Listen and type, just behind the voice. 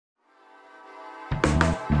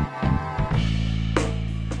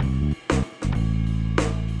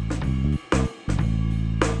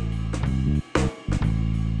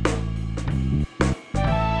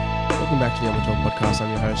back to the On The Talk podcast.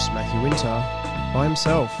 I'm your host, Matthew Winter, by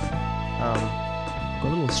himself. Got a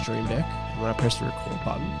little stream deck. When I press the record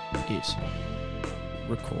button, it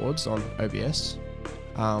records on OBS.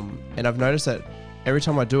 And I've noticed that every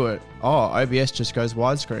time I do it, OBS just goes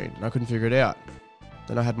widescreen, and I couldn't figure it out.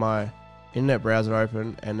 Then I had my internet browser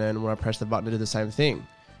open, and then when I pressed the button, it did the same thing.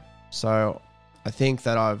 So I think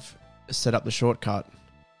that I've set up the shortcut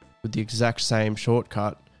with the exact same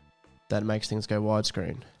shortcut that makes things go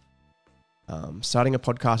widescreen. Starting a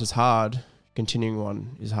podcast is hard. Continuing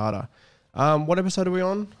one is harder. What episode are we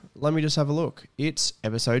on? Let me just have a look. It's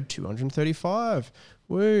episode 235.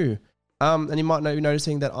 Woo. And you might be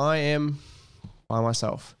noticing that I am by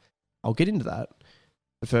myself. I'll get into that.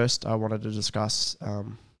 But first, I wanted to discuss, was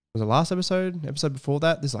the last episode before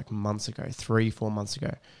that? This is like months ago, 3-4 months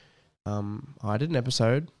ago. I did an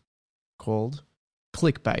episode called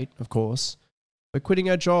Clickbait, of course. We're quitting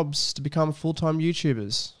our jobs to become full-time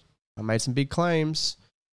YouTubers. I made some big claims.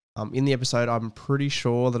 In the episode, I'm pretty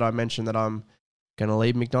sure that I mentioned that I'm going to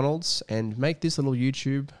leave McDonald's and make this little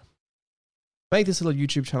YouTube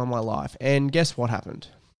channel my life. And guess what happened?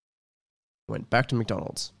 I went back to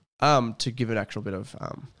McDonald's. To give an actual bit of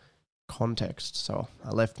context. So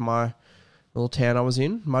I left my little town I was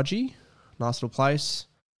in, Mudgee, nice little place.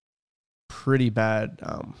 Pretty bad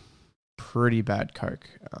coke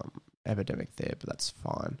epidemic there, but that's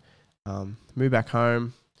fine. Moved back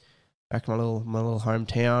home. Back to my little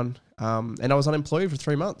hometown, and I was unemployed for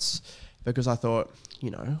 3 months because I thought,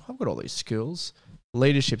 I've got all these skills,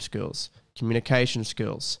 leadership skills, communication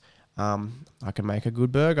skills. I can make a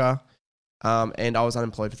good burger, and I was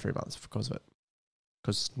unemployed for 3 months because of it,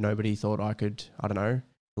 because nobody thought I could,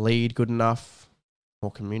 lead good enough,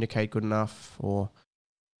 or communicate good enough, or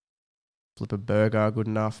flip a burger good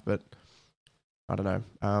enough, but I don't know.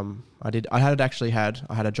 I had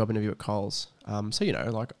a job interview at Coles,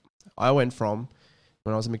 so I went from,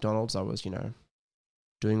 when I was at McDonald's, I was,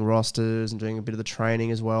 doing rosters and doing a bit of the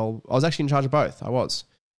training as well. I was actually in charge of both. I was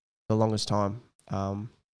for the longest time. Came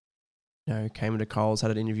into Coles,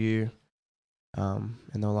 had an interview, and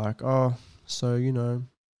they were like, it's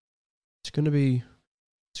going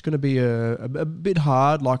to be a bit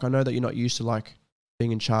hard. Like, I know that you're not used to like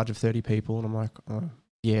being in charge of 30 people. And I'm like, oh,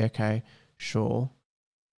 yeah, okay, sure.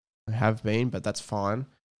 I have been, but that's fine.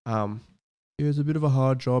 It's a bit of a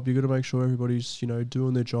hard job. You got to make sure everybody's,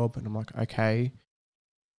 doing their job. And I'm like, okay,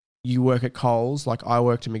 you work at Coles, like I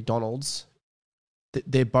worked at McDonald's.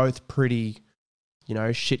 They're both pretty,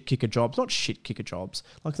 shit kicker jobs. Not shit kicker jobs.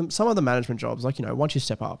 Like some of the management jobs, like, once you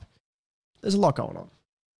step up, there's a lot going on.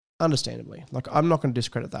 Understandably. Like, I'm not going to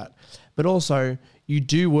discredit that. But also, you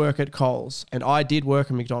do work at Coles, and I did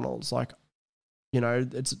work at McDonald's. Like,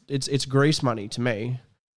 it's grease money to me.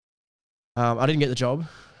 I didn't get the job.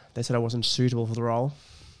 They said I wasn't suitable for the role.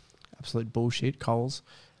 Absolute bullshit, Coles.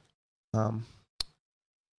 I'll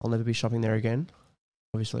never be shopping there again,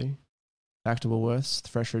 obviously. Back to Woolworths, the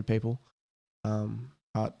fresh food people.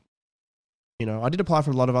 But, I did apply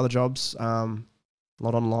for a lot of other jobs, a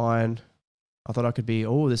lot online. I thought I could be,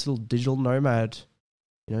 this little digital nomad.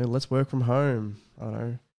 Let's work from home. I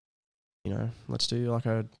don't know. Let's do like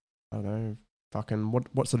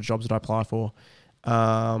what sort of jobs did I apply for?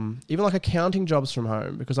 Even like accounting jobs from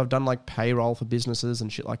home, because I've done like payroll for businesses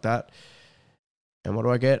and shit like that. And what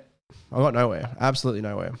do I get? I got nowhere. Absolutely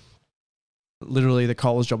nowhere. Literally, the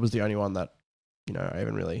Coles job was the only one that, I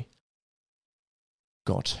even really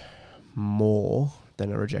got more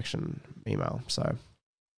than a rejection email. So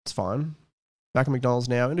it's fine. Back at McDonald's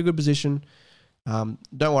now, in a good position. Don't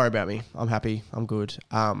worry about me. I'm happy. I'm good.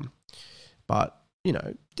 But,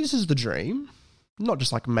 this is the dream. Not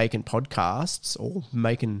just like making podcasts or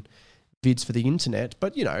making vids for the internet,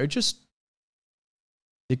 but, just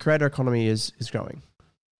the creator economy is growing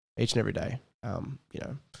each and every day.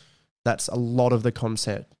 That's a lot of the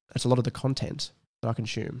concept. That's a lot of the content that I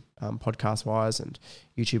consume, podcast wise and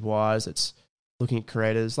YouTube wise. It's looking at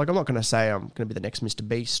creators. Like, I'm not going to say I'm going to be the next Mr.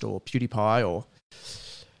 Beast or PewDiePie, or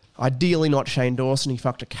ideally not Shane Dawson. He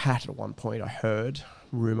fucked a cat at one point, I heard.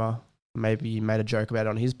 Rumor. Maybe he made a joke about it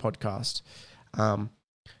on his podcast. But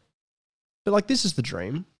like, this is the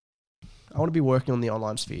dream. I want to be working on the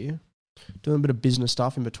online sphere, doing a bit of business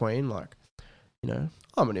stuff in between. Like,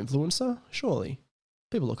 I'm an influencer. Surely.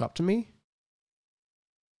 People look up to me.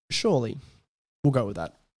 Surely. We'll go with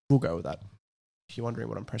that. If you're wondering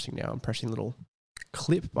what I'm pressing now, I'm pressing the little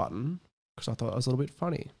clip button because I thought it was a little bit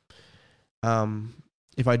funny.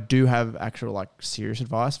 If I do have actual like serious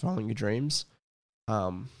advice following your dreams,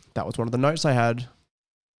 that was one of the notes I had.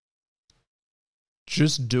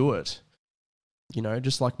 Just do it.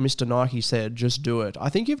 Just like Mr. Nike said, just do it. I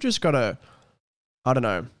think you've just got to,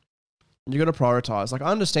 You got to prioritize. Like,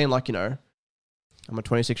 I understand, like, I'm a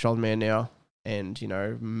 26-year-old man now, and,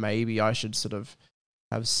 maybe I should sort of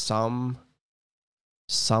have some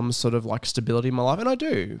sort of like stability in my life, and I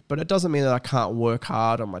do, but it doesn't mean that I can't work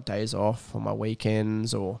hard on my days off, on my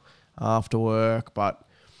weekends, or after work. But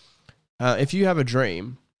if you have a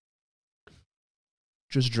dream,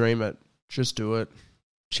 just dream it, just do it,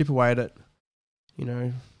 chip away at it,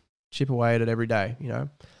 chip away at it every day,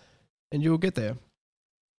 and you'll get there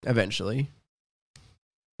eventually.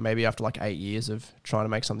 Maybe after like 8 years of trying to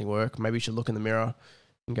make something work, maybe you should look in the mirror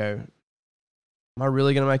and go, am I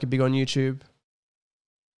really going to make it big on YouTube?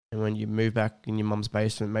 And when you move back in your mum's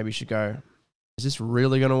basement, maybe you should go, is this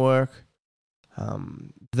really going to work?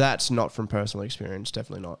 That's not from personal experience,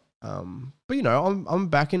 definitely not. But I'm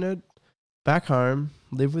back in it, back home,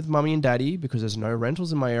 live with mummy and daddy because there's no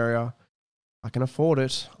rentals in my area. I can afford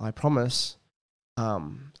it, I promise.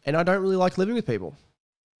 And I don't really like living with people.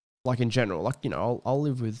 Like in general, like, I'll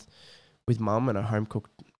live with mum and a home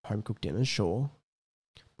cooked dinners, sure.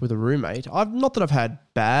 With a roommate. Not that I've had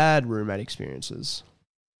bad roommate experiences,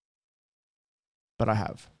 but I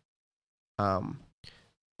have.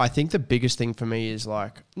 I think the biggest thing for me is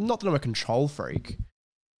like, not that I'm a control freak.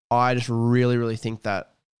 I just really, really think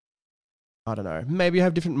that, I don't know, maybe I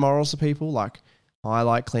have different morals to people. Like, I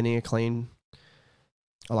like having a clean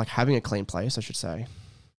place, I should say.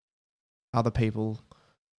 Other people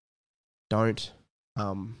don't.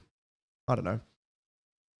 I don't know.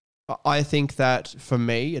 I think that for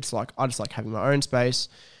me, it's like, I just like having my own space,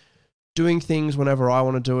 doing things whenever I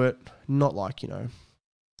want to do it. Not like, I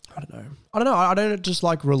don't know. I don't just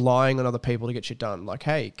like relying on other people to get shit done. Like,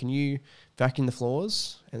 hey, can you vacuum the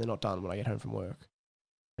floors? And they're not done when I get home from work.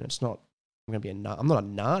 And it's not, I'm not a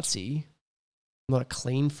Nazi. I'm not a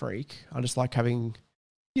clean freak. I just like having,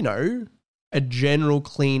 a general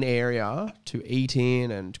clean area to eat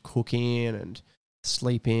in and cook in and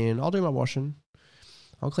sleep in. I'll do my washing.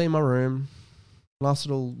 I'll clean my room. Nice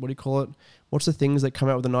little, what do you call it? What's the things that come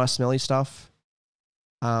out with the nice smelly stuff?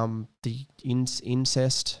 The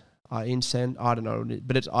incense, I don't know,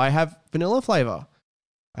 but I have vanilla flavor.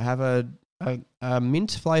 I have a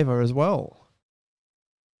mint flavor as well.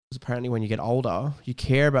 Because apparently when you get older, you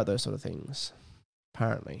care about those sort of things.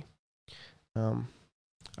 Apparently.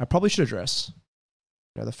 I probably should address,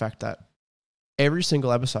 the fact that every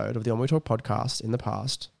single episode of the On We Talk podcast in the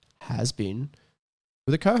past has been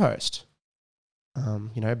with a co-host.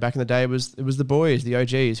 Back in the day, it was the boys, the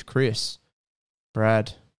OGs, Chris,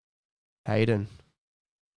 Brad, Hayden,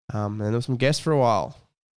 and there were some guests for a while.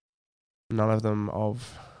 None of them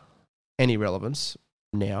of any relevance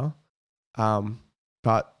now.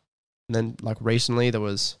 But then like recently there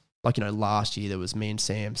was, like, last year there was me and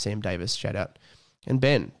Sam Davis, shout out, and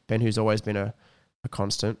Ben, who's always been a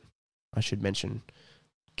constant. I should mention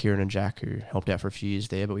Kieran and Jack, who helped out for a few years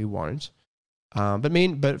there, but we won't.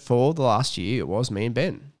 But for the last year, it was me and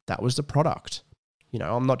Ben. That was the product.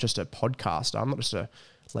 I'm not just a podcaster. I'm not just a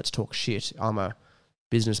let's talk shit. I'm a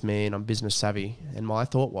businessman. I'm business savvy. And my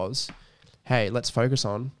thought was, hey, let's focus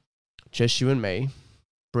on just you and me,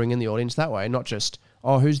 bring in the audience that way, not just,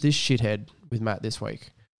 oh, who's this shithead with Matt this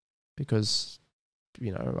week? Because,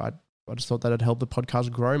 I just thought that it'd help the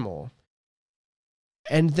podcast grow more.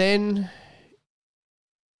 And then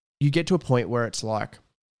you get to a point where it's like,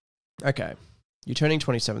 okay, you're turning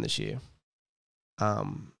 27 this year.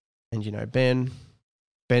 And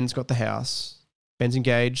Ben's got the house. Ben's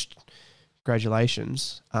engaged.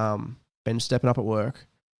 Congratulations. Ben's stepping up at work.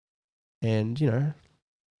 And,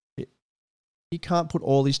 he can't put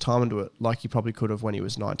all his time into it like he probably could have when he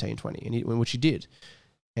was 19, 20, which he did.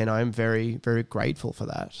 And I'm very, very grateful for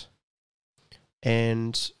that.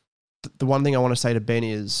 And the one thing I want to say to Ben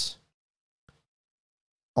is,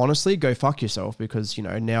 honestly, go fuck yourself, because,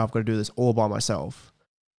 now I've got to do this all by myself.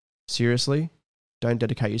 Seriously, don't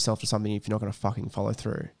dedicate yourself to something if you're not going to fucking follow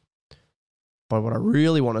through. But what I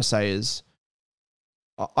really want to say is,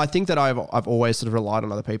 I think that I've always sort of relied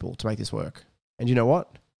on other people to make this work. And you know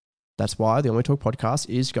what? That's why the On We Talk podcast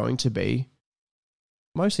is going to be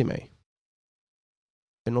mostly me.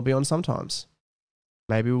 Ben will be on sometimes.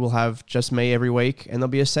 Maybe we'll have just me every week, and there'll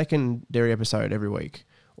be a secondary episode every week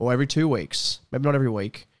or every 2 weeks. Maybe not every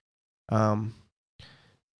week. And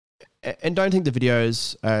don't think the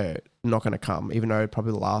videos are not going to come, even though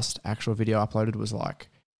probably the last actual video uploaded was like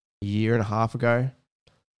a year and a half ago.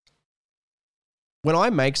 When I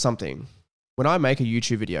make a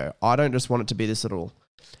YouTube video, I don't just want it to be this little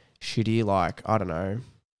shitty, like, I don't know.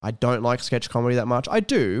 I don't like sketch comedy that much. I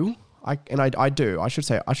do. I do. I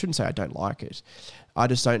shouldn't say I don't like it. I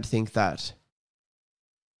just don't think that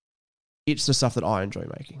it's the stuff that I enjoy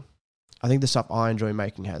making. I think the stuff I enjoy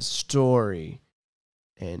making has story,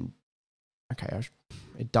 and okay,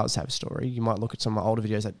 it does have story. You might look at some of my older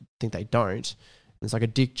videos that think they don't. There's like a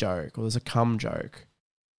dick joke or there's a cum joke.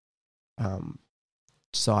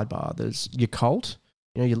 Sidebar, there's Yakult.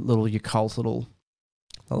 You know, Yakult little,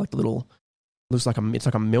 like the little, looks like it's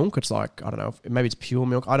like a milk. It's like, I don't know, maybe it's pure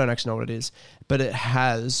milk. I don't actually know what it is, but it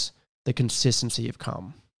has the consistency of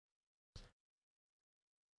cum.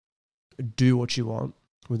 Do what you want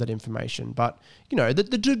with that information. But, you know,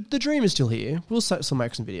 the dream is still here. We'll still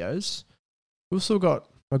make some videos. We've still got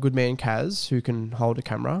my good man Kaz, who can hold a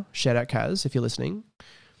camera. Shout out Kaz if you're listening.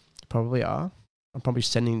 You probably are. I'm probably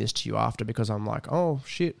sending this to you after because I'm like, oh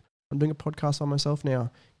shit, I'm doing a podcast on myself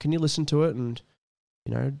now. Can you listen to it and,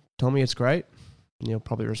 you know, tell me it's great? And you'll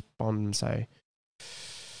probably respond and say,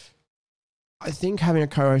 I think having a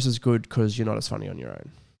co-host is good because you're not as funny on your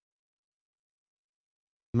own.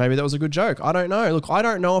 Maybe that was a good joke. I don't know. Look, I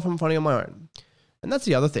don't know if I'm funny on my own. And that's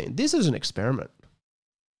the other thing. This is an experiment.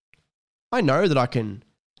 I know that I can,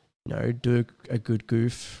 you know, do a good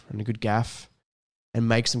goof and a good gaff and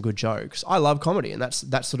make some good jokes. I love comedy, and that's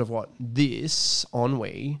sort of what this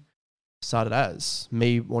Ennui started as,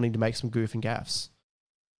 me wanting to make some goof and gaffs,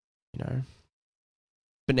 you know.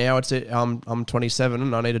 But now I'm 27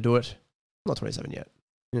 and I need to do it. I'm not 27 yet,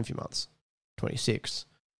 in a few months, 26.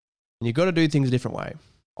 And you've got to do things a different way.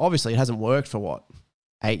 Obviously, it hasn't worked for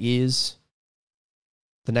 8 years?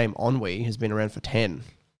 The name Ennui has been around for 10.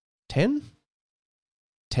 10?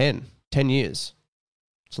 10 years.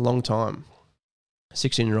 It's a long time.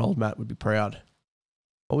 16-year-old Matt would be proud.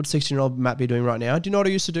 What would 16-year-old Matt be doing right now? Do you know what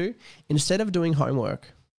I used to do? Instead of doing homework,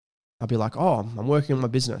 I'd be like, oh, I'm working on my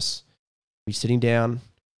business. I'd be sitting down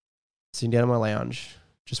in my lounge,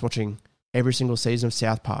 just watching every single season of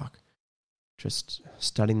South Park, just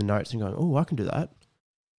studying the notes and going, oh, I can do that.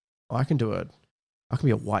 I can do it. I can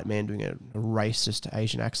be a white man doing a racist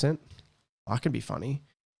Asian accent. I can be funny.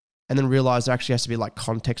 And then realize there actually has to be like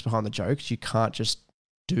context behind the jokes. You can't just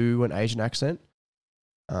do an Asian accent.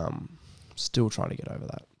 Still trying to get over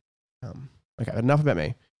that. Okay, enough about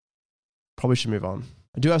me. Probably should move on.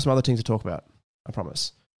 I do have some other things to talk about. I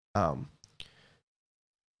promise. You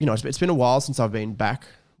know, it's been a while since I've been back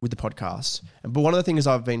with the podcast. But one of the things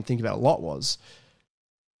I've been thinking about a lot was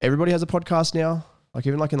everybody has a podcast now. Like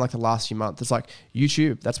even like in like the last few months, it's like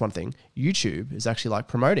YouTube. That's one thing. YouTube is actually like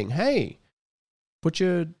promoting, hey, put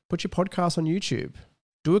your podcast on YouTube.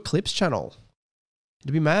 Do a clips channel.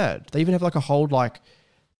 It'd be mad. They even have like a whole like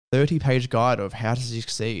 30-page guide of how to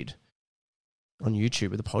succeed on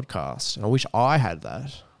YouTube with a podcast. And I wish I had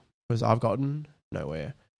that because I've gotten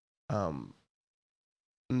nowhere.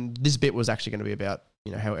 This bit was actually going to be about,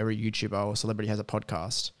 you know, how every YouTuber or celebrity has a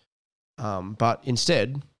podcast. But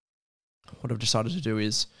instead, what I've decided to do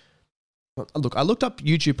is, look, I looked up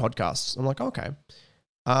YouTube podcasts. I'm like, oh, okay.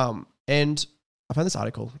 And I found this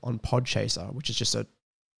article on Podchaser, which is just a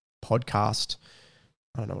podcast.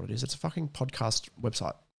 I don't know what it is. It's a fucking podcast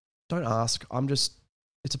website. Don't ask.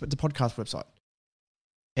 It's a podcast website.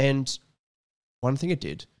 And one thing it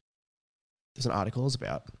did, there's an article is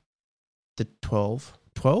about the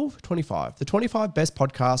 25 best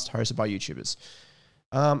podcasts hosted by YouTubers.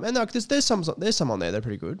 And like, there's some on there. They're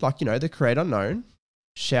pretty good. Like, you know, the Create Unknown.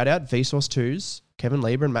 Shout out Vsauce 2's Kevin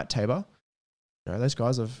Lieber and Matt Tabor. You know, those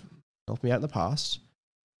guys have helped me out in the past.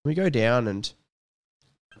 We go down and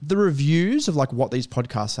the reviews of like what these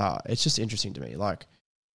podcasts are, it's just interesting to me. Like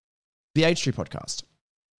the H3 podcast,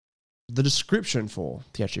 the description for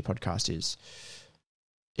the H3 podcast is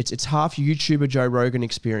it's half YouTuber Joe Rogan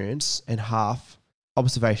experience and half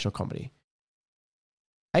observational comedy.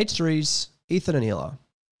 H3's Ethan and Hila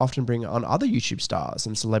often bring on other YouTube stars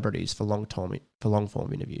and celebrities for long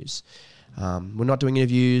form interviews. We're not doing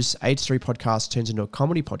interviews. H3 podcast turns into a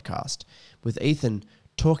comedy podcast with Ethan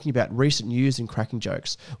talking about recent news and cracking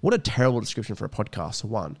jokes. What a terrible description for a podcast, for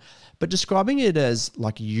one. But describing it as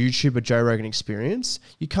like YouTuber Joe Rogan experience,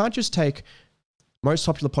 you can't just take most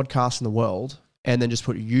popular podcasts in the world and then just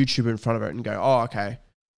put YouTuber in front of it and go, oh, okay.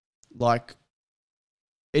 Like,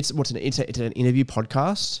 it's an interview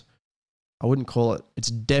podcast. I wouldn't call it,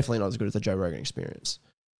 it's definitely not as good as the Joe Rogan experience.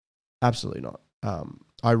 Absolutely not.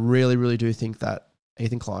 I really, really do think that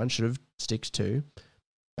Ethan Klein should have stick to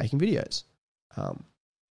making videos.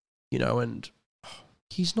 You know, and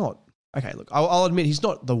he's not, okay, look, I'll admit he's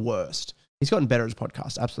not the worst. He's gotten better as a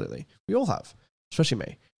podcast, absolutely. We all have, especially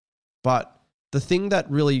me. But the thing that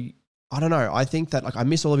really, I don't know, I think that like I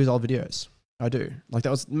miss all of his old videos. I do. Like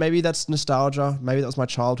maybe that's nostalgia. Maybe that was my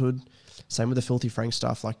childhood. Same with the Filthy Frank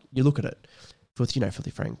stuff. Like you look at it, Filthy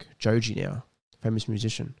Frank, Joji now, famous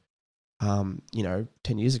musician. You know,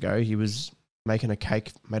 10 years ago, he was making a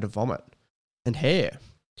cake made of vomit and hair.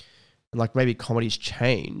 And like maybe comedy's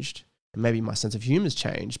changed and maybe my sense of humor's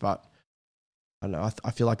changed, but I don't know.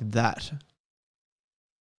 I feel like that.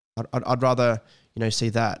 I'd rather, see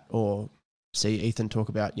that or see Ethan talk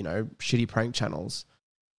about, shitty prank channels.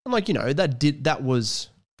 And like, that was,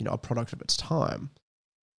 a product of its time.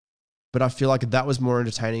 But I feel like that was more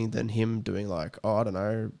entertaining than him doing like, I don't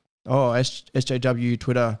know, SJW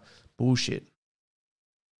Twitter bullshit.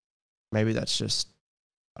 Maybe that's just,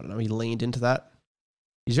 I don't know, he leaned into that.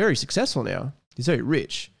 He's very successful now. He's very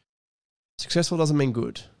rich. Successful doesn't mean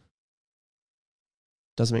good.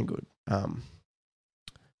 Doesn't mean good. I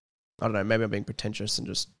don't know, maybe I'm being pretentious and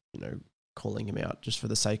just, calling him out just for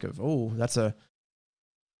the sake of, that's a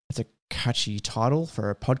catchy title for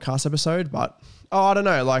a podcast episode, but I don't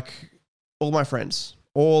know, like all my friends,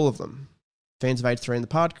 all of them, fans of H3 in the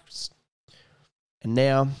podcast, and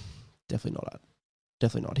now definitely not.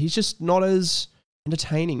 Definitely not. He's just not as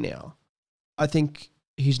entertaining now. I think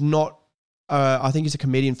he's not. I think he's a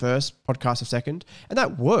comedian first, podcaster second, and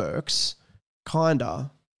that works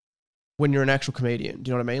kinda when you're an actual comedian. Do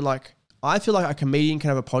you know what I mean? Like I feel like a comedian can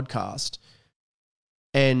have a podcast,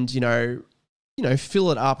 and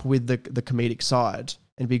fill it up with the comedic side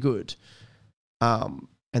and be good.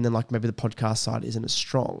 And then like maybe the podcast side isn't as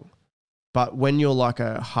strong. But when you're like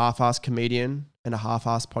a half-assed comedian and a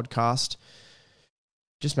half-assed podcast,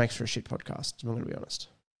 just makes for a shit podcast, I'm going to be honest.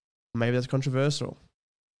 Maybe that's controversial.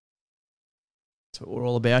 That's what we're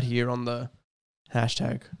all about here on the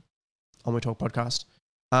hashtag On We Talk podcast.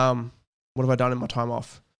 What have I done in my time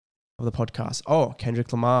off of the podcast? Oh,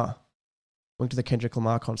 Kendrick Lamar. Went to the Kendrick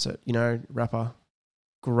Lamar concert, rapper.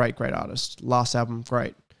 Great artist. Last album,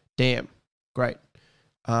 great. Damn, great.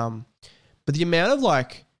 But the amount of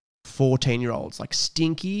like 14-year-olds, like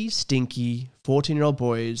stinky 14-year-old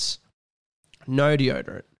boys, no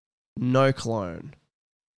deodorant, no cologne.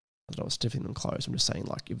 I thought I was stiffing them clothes. I'm just saying,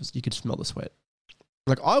 like, you could smell the sweat.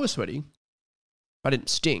 Like, I was sweaty. I didn't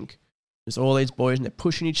stink. There's all these boys and they're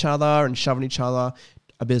pushing each other and shoving each other.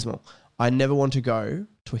 Abysmal. I never want to go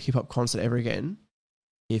to a hip-hop concert ever again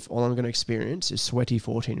if all I'm going to experience is sweaty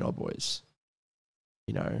 14-year-old boys.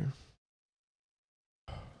 That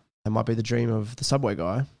might be the dream of the Subway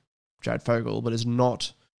guy, Jared Fogle, but it's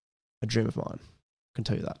not a dream of mine. I can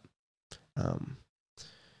tell you that.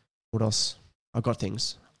 What else? I've got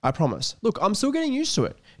things. I promise. Look, I'm still getting used to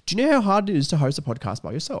it. Do you know how hard it is to host a podcast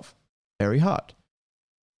by yourself? Very hard.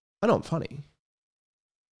 I know I'm funny.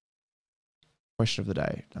 Question of the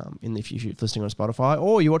day. If you're listening on Spotify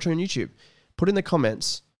or you're watching on YouTube, put in the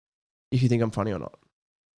comments if you think I'm funny or not.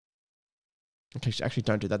 Actually,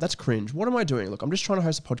 don't do that. That's cringe. What am I doing? Look, I'm just trying to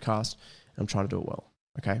host a podcast and I'm trying to do it well.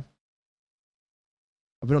 Okay.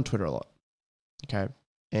 I've been on Twitter a lot. Okay.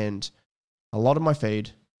 And a lot of my feed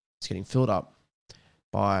is getting filled up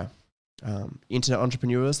by internet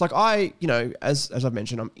entrepreneurs. Like as I've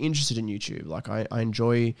mentioned, I'm interested in YouTube. Like I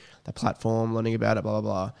enjoy the platform, learning about it, blah,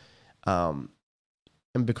 blah, blah.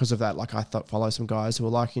 And because of that, like I follow some guys who are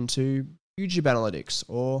like into YouTube analytics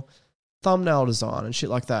or thumbnail design and shit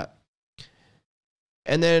like that.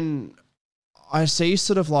 And then I see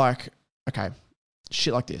sort of like, okay,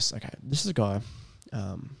 shit like this. Okay, this is a guy.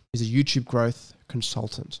 He's a YouTube growth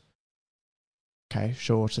consultant. Okay,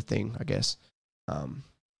 sure, it's a thing, I guess.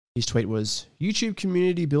 His tweet was, YouTube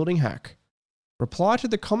community building hack. Reply to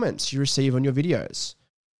the comments you receive on your videos.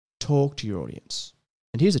 Talk to your audience.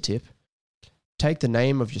 And here's a tip. Take the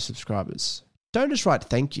name of your subscribers. Don't just write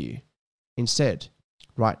thank you. Instead,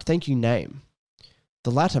 write thank you name.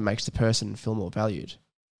 The latter makes the person feel more valued.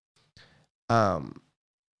 I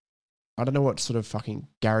don't know what sort of fucking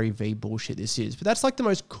Gary V bullshit this is, but that's like the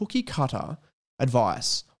most cookie cutter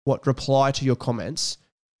advice. What, reply to your comments?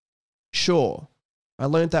 Sure. I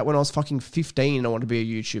learned that when I was fucking 15 and I wanted to be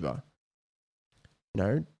a YouTuber.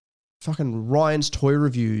 Fucking Ryan's Toy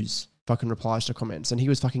Reviews fucking replies to comments and he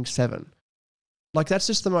was fucking 7. Like that's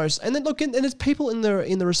just the most, and then look, and there's people in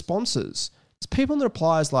the responses. There's people in the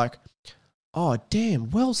replies like, oh damn,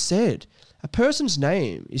 well said. A person's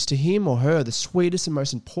name is to him or her the sweetest and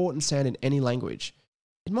most important sound in any language.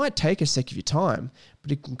 It might take a sec of your time,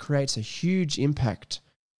 but it can create a huge impact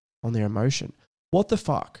on their emotion. What the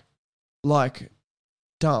fuck? Like,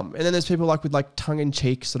 dumb. And then there's people like with like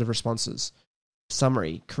tongue-in-cheek sort of responses.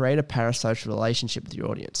 Summary, create a parasocial relationship with your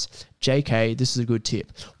audience. JK, this is a good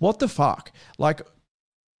tip. What the fuck? Like,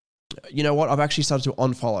 you know what? I've actually started to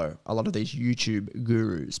unfollow a lot of these YouTube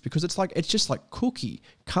gurus because it's just like cookie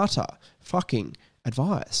cutter fucking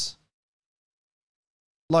advice.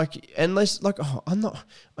 Like, unless like, I know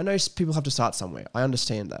people have to start somewhere. I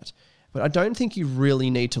understand that, but I don't think you really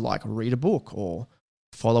need to like read a book or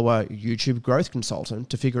follow a YouTube growth consultant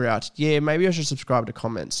to figure out, maybe I should subscribe to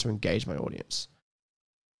comments to engage my audience.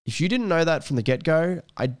 If you didn't know that from the get-go,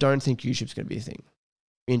 I don't think YouTube's going to be a thing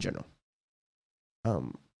in general.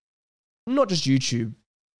 Not just YouTube,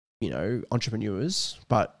 entrepreneurs,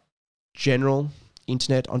 but general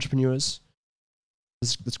internet entrepreneurs.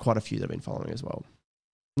 There's quite a few that I've been following as well.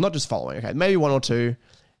 Not just following, okay, maybe one or two,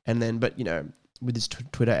 and then, but with this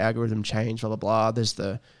Twitter algorithm change, blah blah blah. There's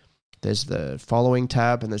the following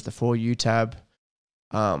tab and there's the For You tab.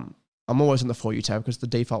 I'm always on the For You tab because it's the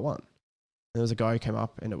default one. There was a guy who came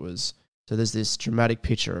up and so there's this dramatic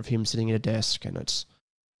picture of him sitting at a desk and it's,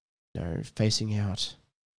 facing out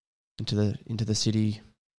into the city.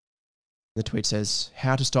 The tweet says,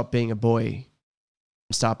 "How to stop being a boy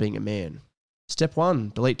and start being a man. Step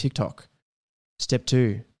 1, delete TikTok. Step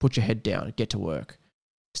 2, put your head down, get to work.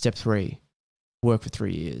 Step 3, work for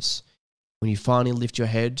 3 years. When you finally lift your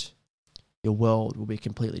head, your world will be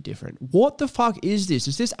completely different." What the fuck is this?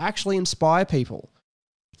 Does this actually inspire people?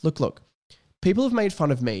 Look. People have made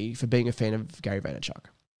fun of me for being a fan of Gary Vaynerchuk.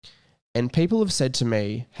 And people have said to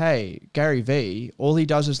me, "Hey, Gary V, all he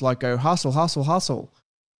does is go hustle, hustle, hustle."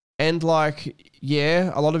 And a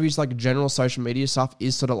lot of his general social media stuff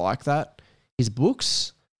is sort of like that. His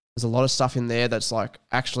books, there's a lot of stuff in there that's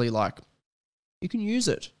actually you can use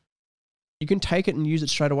it. You can take it and use it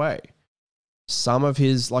straight away. Some of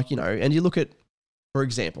his and you look at, for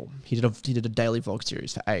example, he did a daily vlog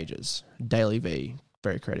series for ages. Daily V,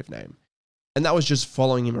 very creative name. And that was just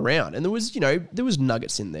following him around. And there was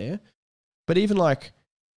nuggets in there. But even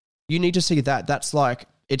you need to see that. That's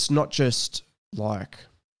it's not just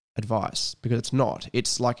advice, because it's not.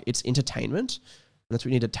 It's it's entertainment. And that's what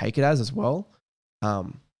you need to take it as well.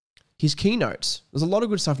 His keynotes. There's a lot of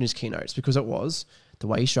good stuff in his keynotes because the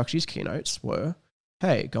way he structured his keynotes were,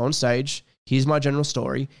 hey, go on stage, here's my general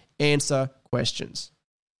story, answer questions.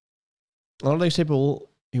 A lot of these people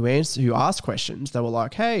who ask questions, they were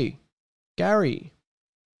like, "Hey, Gary,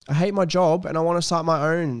 I hate my job and I want to start my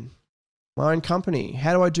own company.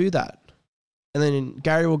 How do I do that?" And then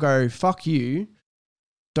Gary will go, "Fuck you.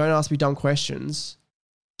 Don't ask me dumb questions.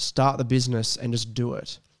 Start the business and just do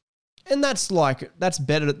it." And that's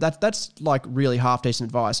better. That's really half decent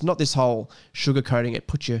advice. Not this whole sugarcoating it.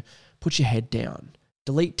 Put your head down.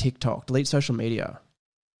 Delete TikTok. Delete social media.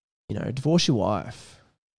 Divorce your wife.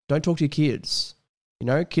 Don't talk to your kids.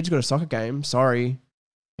 Kids got a soccer game. Sorry.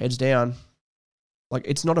 Heads down.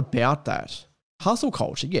 It's not about that. Hustle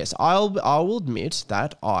culture, yes. I will admit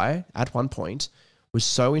that I, at one point, was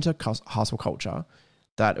so into hustle culture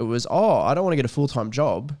that it was, I don't want to get a full-time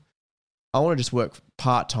job. I want to just work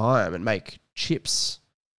part-time and make chips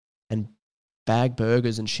and bag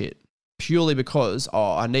burgers and shit purely because,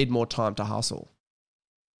 I need more time to hustle.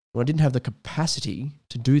 When I didn't have the capacity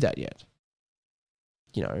to do that yet.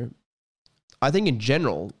 I think in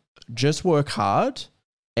general, just work hard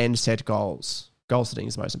and set goals. Goal setting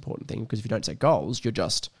is the most important thing, because if you don't set goals, you're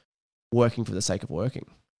just working for the sake of working.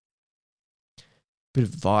 Bit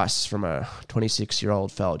of advice from a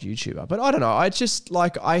 26-year-old failed YouTuber. But I don't know. I just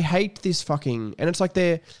I hate this fucking, and it's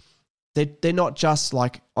they're not just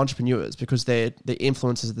entrepreneurs, because they're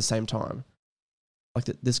influencers at the same time.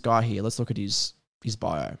 This guy here, let's look at his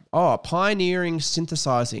bio. Pioneering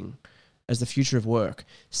synthesizing as the future of work.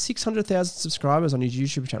 600,000 subscribers on his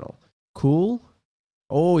YouTube channel. Cool.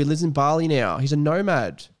 He lives in Bali now. He's a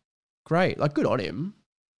nomad. Great. Good on him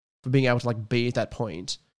for being able to be at that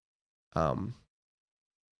point.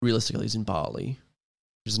 Realistically, he's in Bali,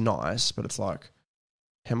 which is nice, but it's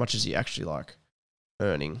how much is he actually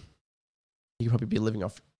earning? He could probably be living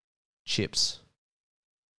off chips.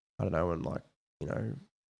 I don't know, and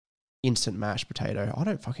instant mashed potato. I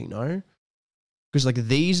don't fucking know. Because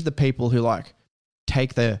these are the people who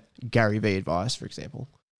take the Gary V advice, for example,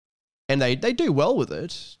 and they do well with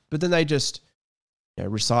it, but then they just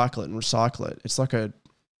recycle it. It's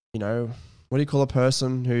what do you call a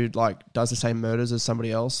person who does the same murders as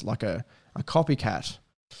somebody else? A copycat.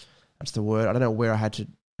 That's the word. I don't know where I had to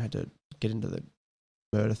get into the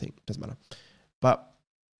murder thing. Doesn't matter. But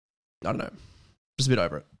I don't know. Just a bit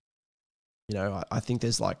over it. I think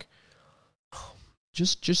there's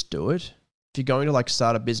just do it. If you're going to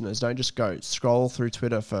start a business, don't just go scroll through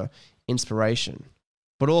Twitter for inspiration.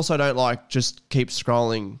 But also don't just keep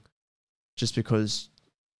scrolling just because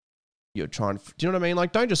you're trying to, do you know what I mean?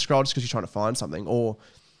 Don't just scroll just because you're trying to find something, or,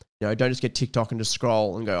 don't just get TikTok and just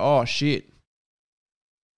scroll and go, oh shit,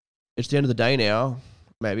 it's the end of the day now.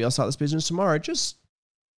 Maybe I'll start this business tomorrow. Just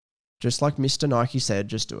like Mr. Nike said,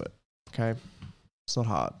 just do it. Okay. It's not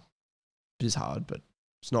hard. It is hard, but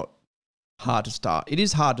it's not hard to start. It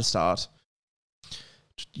is hard to start.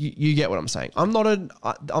 You get what I'm saying. I'm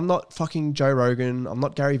not fucking Joe Rogan. I'm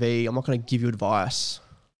not Gary Vee. I'm not going to give you advice.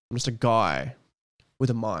 I'm just a guy with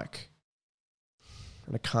a mic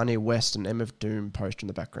and a Kanye West and MF Doom poster in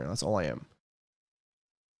the background. That's all I am.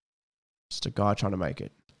 Just a guy trying to make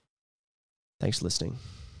it. Thanks for listening.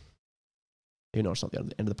 Even though it's not the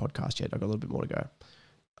end of the podcast yet. I've got a little bit more to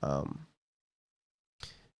go.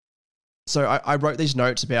 So I wrote these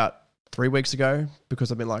notes about 3 weeks ago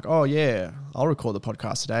because I've been like, oh yeah, I'll record the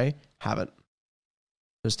podcast today. Haven't.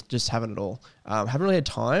 Just haven't at all. Haven't really had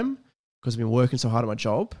time because I've been working so hard at my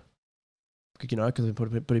job. You know, because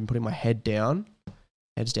I've been putting my head down.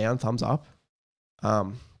 Heads down, thumbs up.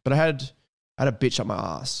 But I had a bitch up my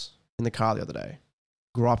ass in the car the other day.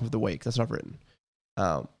 Gripe of the week. That's what I've written.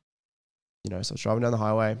 You know, so I was driving down the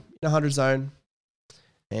highway in a 100 zone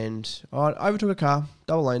and I overtook a car,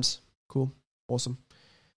 double lanes. Cool. Awesome.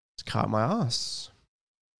 It's a car up my ass.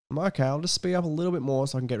 I'm like, okay, I'll just speed up a little bit more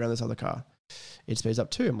so I can get around this other car. It speeds up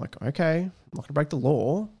too. I'm like, okay, I'm not going to break the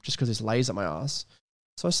law just because this lays at my ass.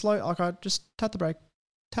 So I just tap the brake.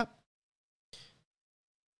 Tap.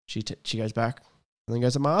 She goes back and then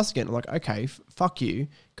goes at my ass again. I'm like, okay, fuck you.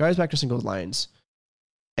 Goes back to single lanes.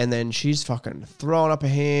 And then she's fucking throwing up her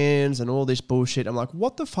hands and all this bullshit. I'm like,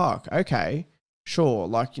 what the fuck? Okay, sure.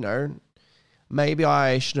 Like, you know, maybe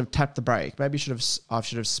I should have tapped the brake. Maybe I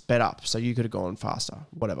should have sped up so you could have gone faster.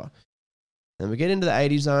 Whatever. Then we get into the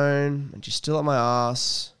 80 zone and she's still at my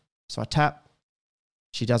ass. So I tap.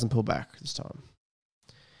 She doesn't pull back this time.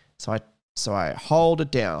 So I hold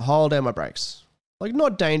down my brakes. Like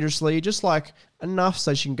not dangerously, just like enough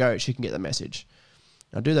so she can get the message.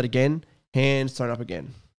 I'll do that again. Hands thrown up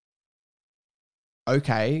again.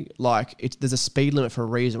 Okay, like there's a speed limit for a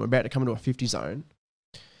reason. We're about to come into a 50 zone.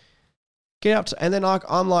 Get up to, and then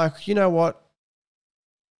I'm like, you know what?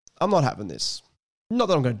 I'm not having this. Not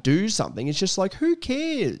that I'm going to do something. It's just like, who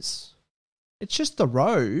cares? It's just the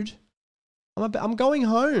road. I'm going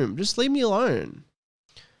home. Just leave me alone.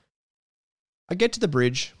 I get to the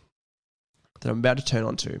bridge that I'm about to turn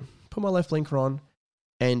onto. Put my left blinker on,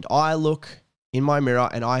 and I look in my mirror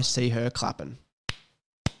and I see her clapping.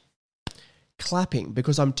 Clapping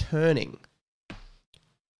because I'm turning.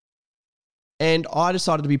 And I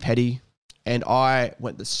decided to be petty and I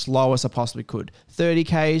went the slowest I possibly could. 30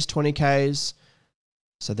 Ks, 20 Ks.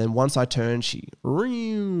 So then once I turned, she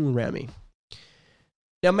ran me.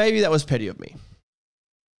 Now maybe that was petty of me.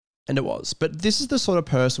 And it was. But this is the sort of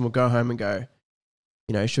person who'll go home and go,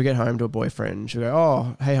 you know, she'll get home to a boyfriend. She'll go,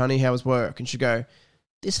 oh, hey honey, how was work? And she'll go,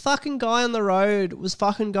 this fucking guy on the road was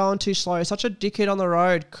fucking going too slow. Such a dickhead on the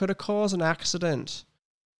road. Could have caused an accident.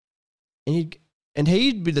 And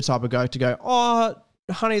he'd be the type of guy to go, oh,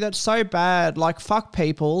 honey, that's so bad. Like, fuck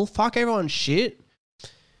people. Fuck everyone's shit.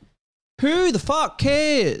 Who the fuck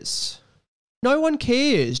cares? No one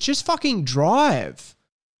cares. Just fucking drive.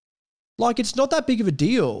 Like, it's not that big of a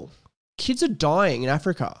deal. Kids are dying in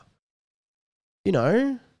Africa. You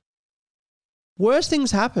know? Worse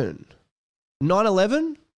things happen.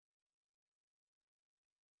 9/11?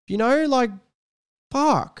 You know, like,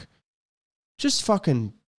 fuck. Just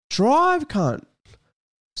fucking drive, cunt.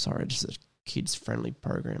 Sorry, this is a kids-friendly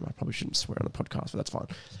program. I probably shouldn't swear on the podcast, but that's fine.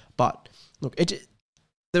 But, look,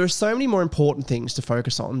 there are so many more important things to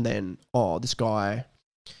focus on than, oh, this guy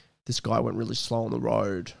went really slow on the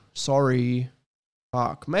road. Sorry.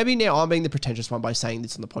 Fuck. Maybe now I'm being the pretentious one by saying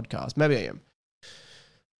this on the podcast. Maybe I am.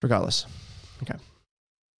 Regardless. Okay.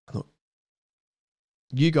 Look.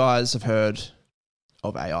 You guys have heard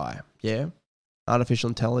of AI, yeah? Artificial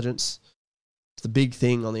intelligence. It's the big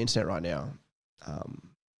thing on the internet right now.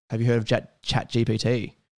 Have you heard of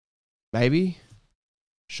ChatGPT? Maybe?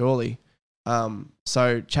 Surely.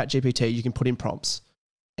 So ChatGPT, you can put in prompts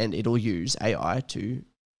and it'll use AI to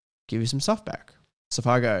give you some stuff back. So if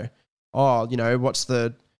I go, oh, you know, what's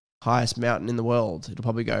the highest mountain in the world? It'll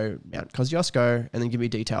probably go Mount Kosciuszko and then give me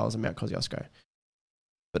details of Mount Kosciuszko.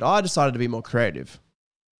 But I decided to be more creative.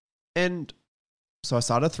 And so I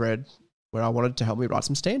started a thread where I wanted to help me write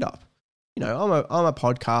some stand-up. You know, I'm a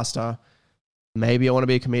podcaster. Maybe I want to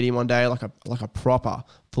be a comedian one day, like a proper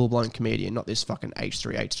full-blown comedian, not this fucking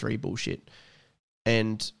H3 bullshit.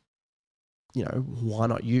 And, you know, why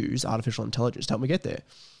not use artificial intelligence to help me get there?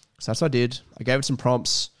 So that's what I did. I gave it some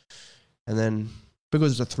prompts, and then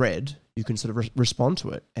because it's a thread, you can sort of respond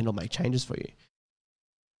to it, and it'll make changes for you.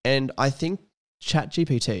 And I think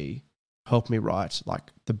ChatGPT helped me write like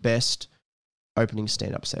the best opening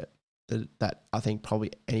stand-up set that I think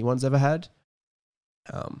probably anyone's ever had.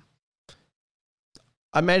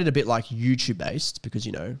 I made it a bit like YouTube based because,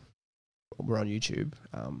 you know, we're on YouTube.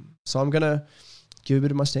 So I'm going to give a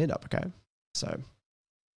bit of my stand up. Okay. So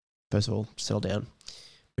first of all, settle down.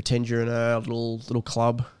 pretend you're in a little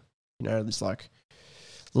club. You know, there's like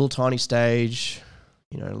little tiny stage,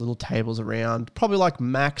 you know, little tables around, probably like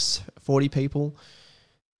max 40 people.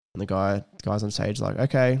 And the guy's on stage like,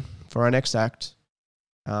 okay, for our next act,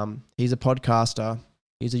 he's a podcaster,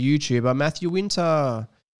 he's a YouTuber, Matthew Winter.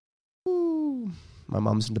 Woo. My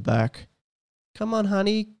mum's in the back. Come on,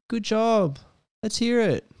 honey, good job. Let's hear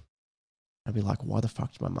it. I'd be like, why the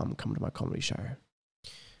fuck did my mum come to my comedy show?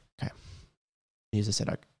 Okay. Here's a set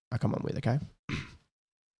I come on with, okay?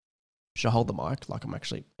 Should I hold the mic like I'm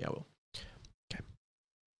actually... Yeah, I will. Okay.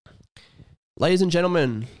 Ladies and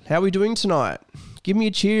gentlemen, how are we doing tonight? Give me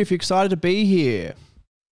a cheer if you're excited to be here.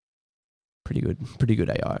 Pretty good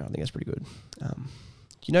AI. I think that's pretty good.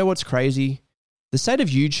 You know what's crazy? The state of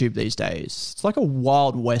YouTube these days, it's like a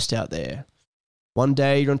wild west out there. One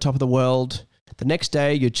day you're on top of the world. The next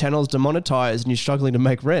day your channel's demonetized and you're struggling to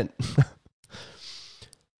make rent.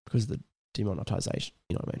 Because of the demonetization,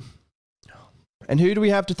 you know what I mean? And who do we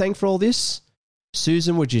have to thank for all this?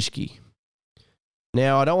 Susan Wojcicki.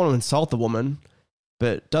 Now, I don't want to insult the woman,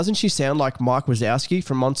 but doesn't she sound like Mike Wazowski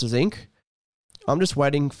from Monsters, Inc.? I'm just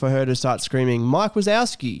waiting for her to start screaming, Mike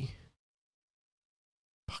Wazowski.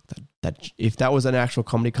 Fuck, that if that was an actual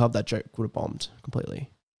comedy club, that joke would have bombed completely.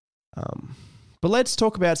 But let's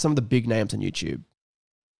talk about some of the big names on YouTube.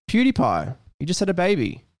 PewDiePie, he just had a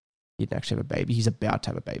baby. He didn't actually have a baby. He's about to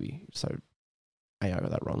have a baby. So, I got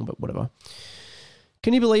that wrong, but whatever.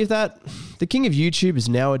 Can you believe that? The king of YouTube is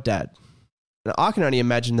now a dad. Now, I can only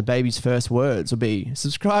imagine the baby's first words will be,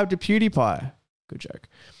 subscribe to PewDiePie. Good joke.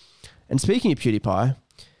 And speaking of PewDiePie,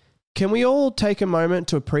 can we all take a moment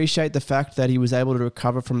to appreciate the fact that he was able to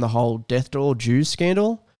recover from the whole Death to All Jews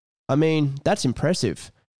scandal? I mean, that's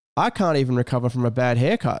impressive. I can't even recover from a bad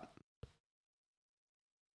haircut.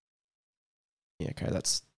 Yeah, okay,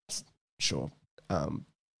 that's sure.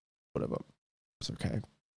 Whatever. It's okay.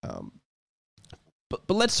 But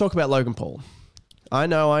let's talk about Logan Paul. I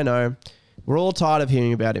know. We're all tired of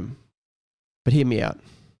hearing about him. But hear me out.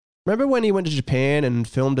 Remember when he went to Japan and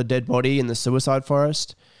filmed a dead body in the suicide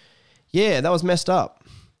forest? Yeah, that was messed up.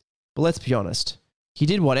 But let's be honest. He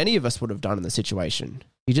did what any of us would have done in the situation.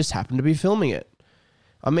 He just happened to be filming it.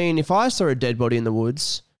 I mean, if I saw a dead body in the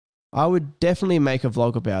woods, I would definitely make a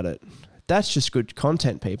vlog about it. That's just good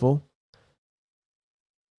content, people.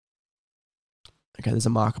 Okay, there's a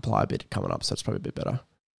Markiplier bit coming up, so it's probably a bit better.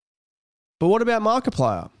 But what about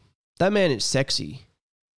Markiplier? That man is sexy.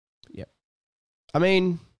 Yep. I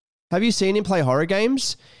mean, have you seen him play horror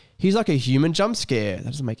games? He's like a human jump scare. That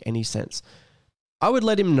doesn't make any sense. I would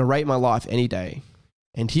let him narrate my life any day.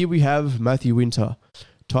 And here we have Matthew Winter,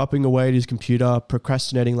 typing away at his computer,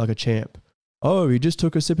 procrastinating like a champ. Oh, he just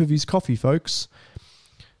took a sip of his coffee, folks.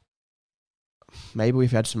 Maybe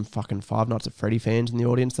we've had some fucking Five Nights at Freddy fans in the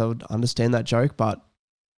audience that would understand that joke, but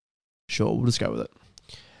sure, we'll just go with it.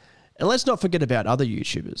 And let's not forget about other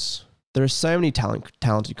YouTubers. There are so many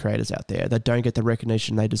talented creators out there that don't get the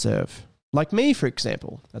recognition they deserve. Like me, for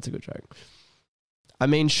example. That's a good joke. I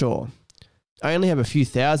mean, sure, I only have a few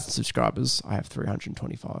thousand subscribers. I have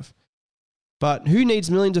 325. But who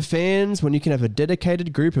needs millions of fans when you can have a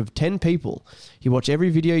dedicated group of 10 people who watch every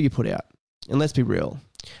video you put out? And let's be real.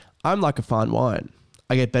 I'm like a fine wine.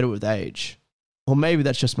 I get better with age. Or maybe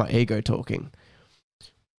that's just my ego talking.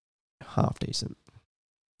 Half decent.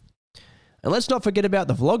 And let's not forget about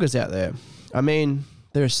the vloggers out there. I mean,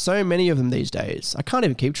 there are so many of them these days. I can't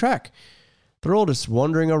even keep track. They're all just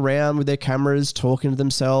wandering around with their cameras, talking to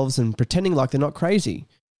themselves and pretending like they're not crazy.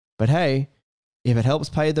 But hey, if it helps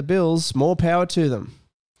pay the bills, more power to them.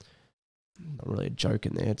 Not really a joke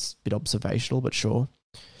in there. It's a bit observational, but sure.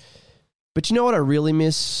 But you know what I really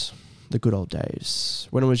miss? The good old days.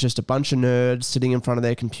 When it was just a bunch of nerds sitting in front of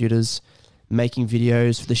their computers, making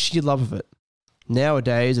videos for the sheer love of it.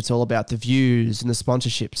 Nowadays, it's all about the views and the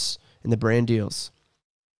sponsorships and the brand deals.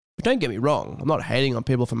 But don't get me wrong, I'm not hating on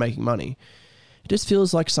people for making money. It just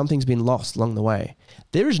feels like something's been lost along the way.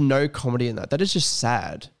 There is no comedy in that. That is just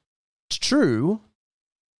sad. It's true,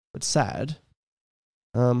 but sad.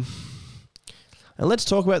 And let's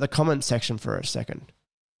talk about the comment section for a second.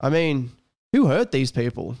 I mean, who hurt these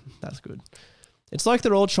people? That's good. It's like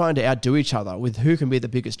they're all trying to outdo each other with who can be the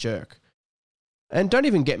biggest jerk. And don't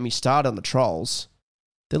even get me started on the trolls.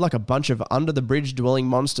 They're like a bunch of under-the-bridge dwelling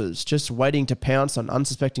monsters just waiting to pounce on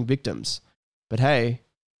unsuspecting victims. But hey,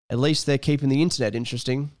 at least they're keeping the internet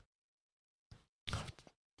interesting.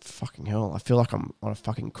 Fucking hell, I feel like I'm on a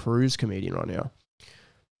fucking cruise comedian right now.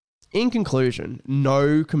 In conclusion,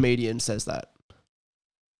 no comedian says that.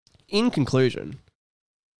 In conclusion,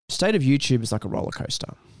 the state of YouTube is like a roller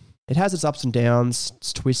coaster. It has its ups and downs,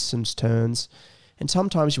 its twists and its turns, and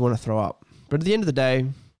sometimes you want to throw up. But at the end of the day,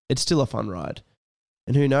 it's still a fun ride.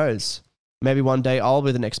 And who knows? Maybe one day I'll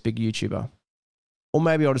be the next big YouTuber. Or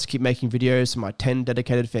maybe I'll just keep making videos for my 10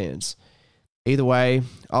 dedicated fans. Either way,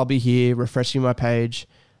 I'll be here refreshing my page,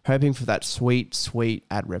 hoping for that sweet, sweet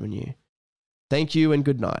ad revenue. Thank you and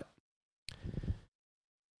good night.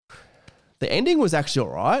 The ending was actually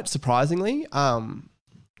all right, surprisingly.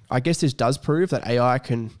 I guess this does prove that AI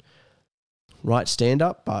can write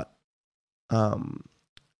stand-up, but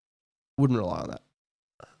wouldn't rely on that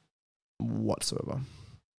whatsoever.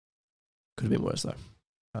 Could have been worse, though.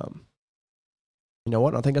 You know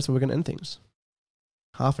what? I think that's where we're going to end things.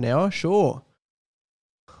 Half an hour? Sure.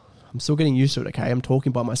 I'm still getting used to it, okay? I'm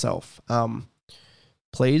talking by myself.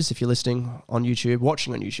 Please, if you're listening on YouTube,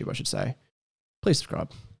 watching on YouTube, I should say, please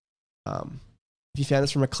subscribe. If you found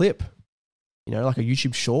this from a clip, you know, like a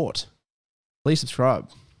YouTube short, please subscribe.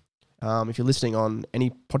 If you're listening on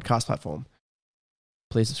any podcast platform,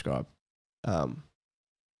 please subscribe. And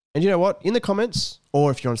you know what? In the comments,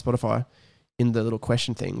 or if you're on Spotify, in the little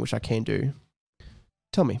question thing, which I can do,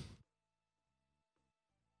 tell me.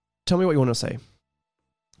 Tell me what you want to say.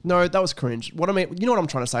 No, that was cringe. What I mean, you know what I'm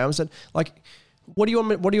trying to say? I'm saying, like, what do you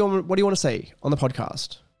want to say on the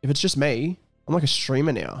podcast? If it's just me, I'm like a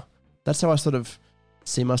streamer now. That's how I sort of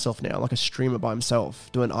see myself now, like a streamer by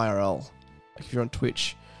himself doing IRL. Like if you're on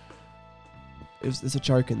Twitch, there's a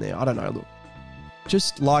joke in there. I don't know. Look,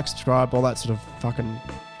 just like, subscribe, all that sort of fucking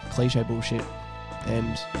cliche bullshit,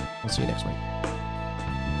 and I'll see you next week.